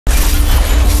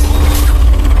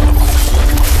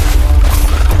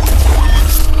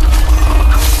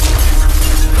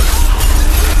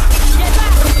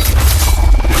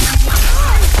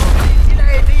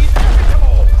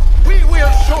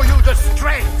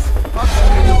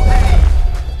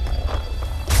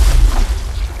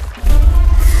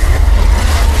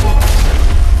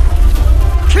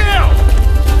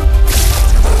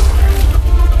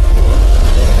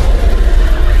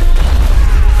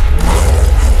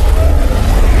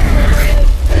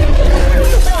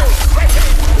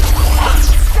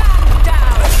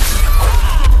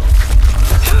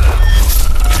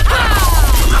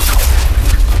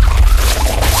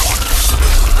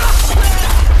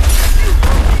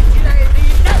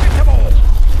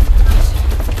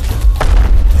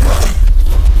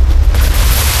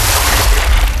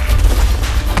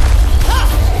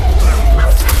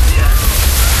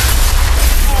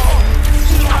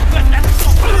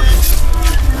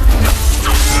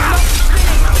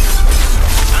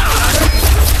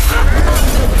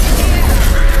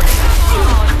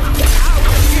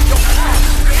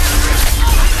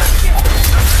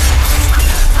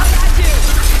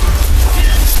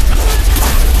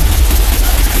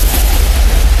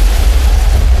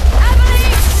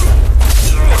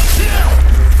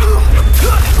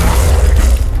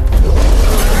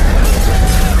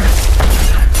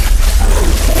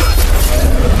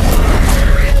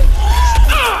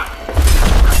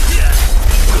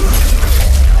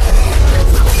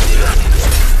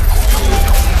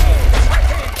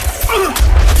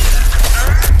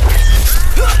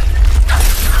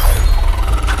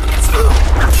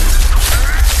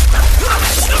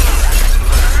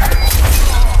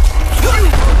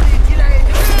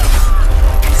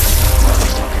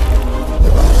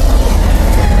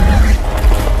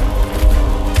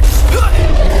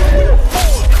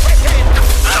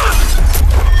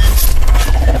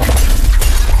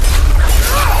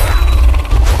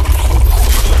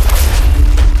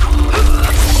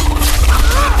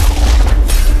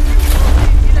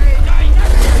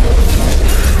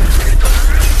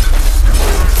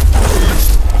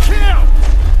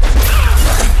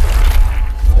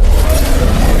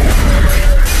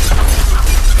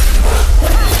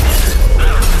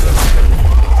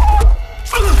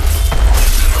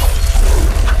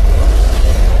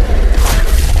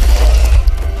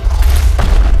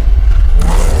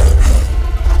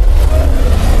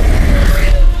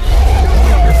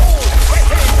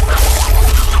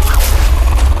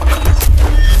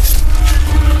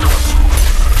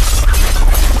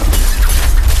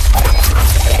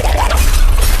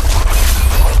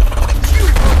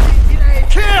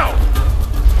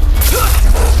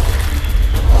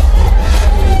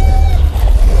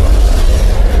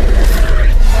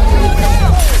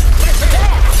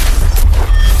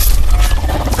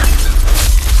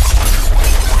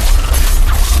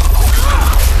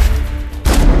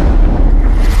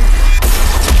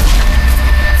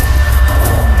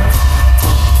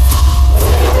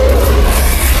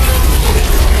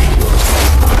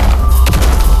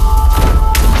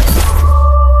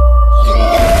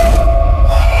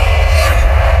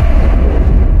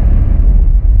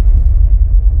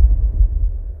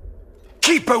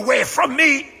from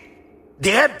me,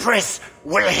 the Empress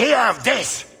will hear of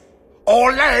this.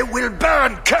 Orlais will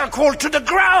burn Kirkwall to the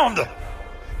ground.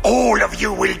 All of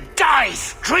you will die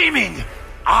screaming.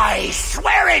 I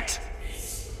swear it!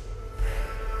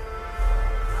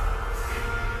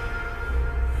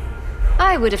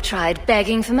 I would have tried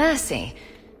begging for mercy,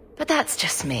 but that's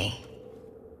just me.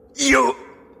 You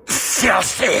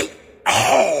filthy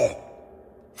whore!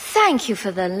 Thank you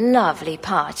for the lovely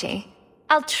party.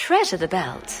 I'll treasure the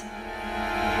belt.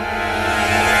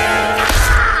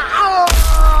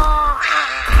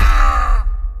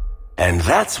 And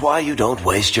that's why you don't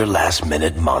waste your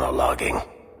last-minute monologuing.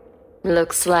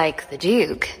 Looks like the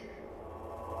Duke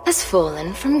has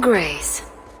fallen from grace.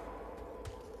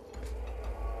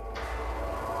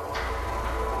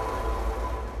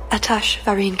 Atash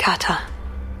Varin Kata.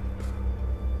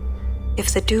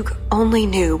 If the Duke only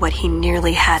knew what he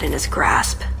nearly had in his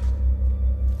grasp.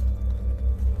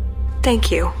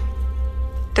 Thank you.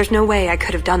 There's no way I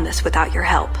could have done this without your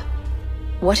help.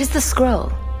 What is the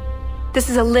scroll? This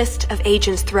is a list of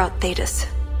agents throughout Thedas.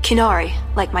 Qunari,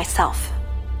 like myself.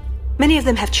 Many of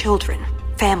them have children,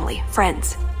 family,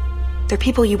 friends. They're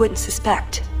people you wouldn't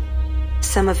suspect.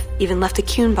 Some have even left a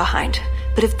Qun behind.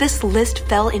 But if this list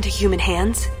fell into human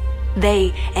hands,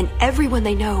 they and everyone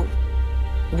they know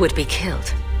Would be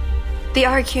killed. The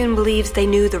Aurykun believes they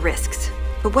knew the risks.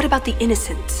 But what about the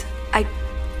innocents?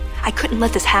 I couldn't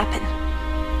let this happen.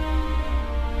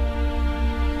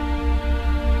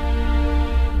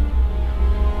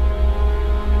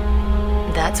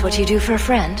 That's what you do for a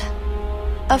friend?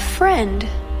 A friend?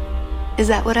 Is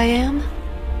that what I am?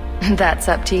 That's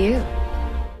up to you.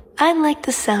 I like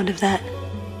the sound of that.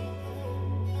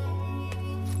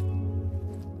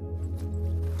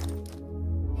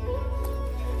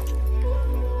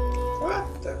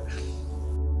 What the?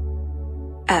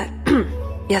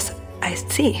 Yes, I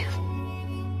see.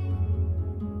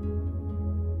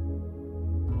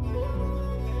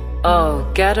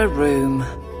 Oh, get a room.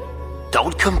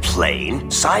 Don't complain.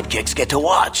 Sidekicks get to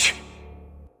watch.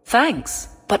 Thanks,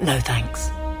 but no thanks.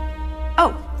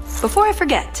 Oh, before I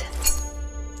forget.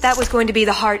 That was going to be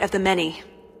the heart of the many.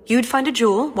 You'd find a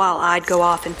jewel, while I'd go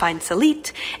off and find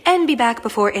Salit, and be back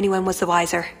before anyone was the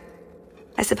wiser.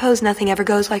 I suppose nothing ever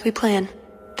goes like we plan,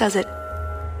 does it?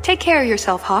 Take care of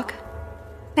yourself, Hawk.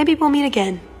 Maybe we'll meet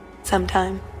again,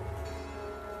 sometime.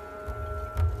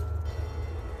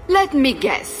 Let me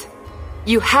guess.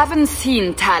 You haven't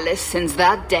seen Tallis since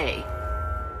that day.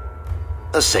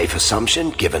 A safe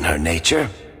assumption, given her nature.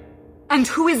 And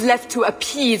who is left to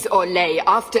appease Orlais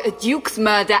after a duke's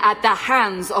murder at the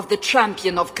hands of the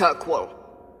champion of Kirkwall?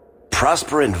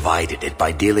 Prosper invited it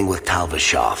by dealing with Tal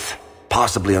Vashoth,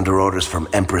 possibly under orders from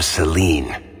Empress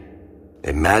Selene.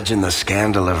 Imagine the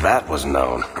scandal if that was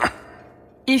known.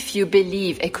 If you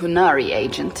believe a Qunari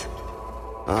agent.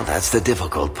 Well, that's the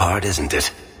difficult part, isn't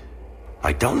it?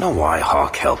 I don't know why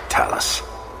Hawk helped Tallis.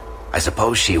 I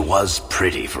suppose she was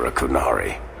pretty for a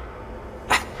Qunari.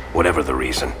 Whatever the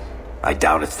reason, I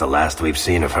doubt it's the last we've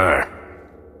seen of her.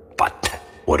 But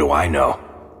what do I know?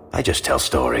 I just tell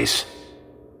stories.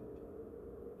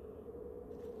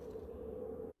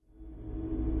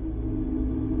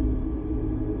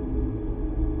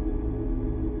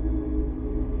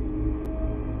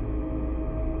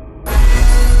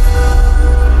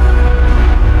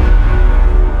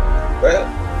 Well,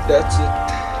 that's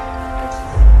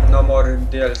it. No more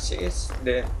DLCs,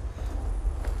 then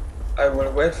I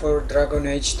will wait for Dragon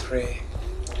Age 3.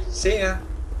 See ya!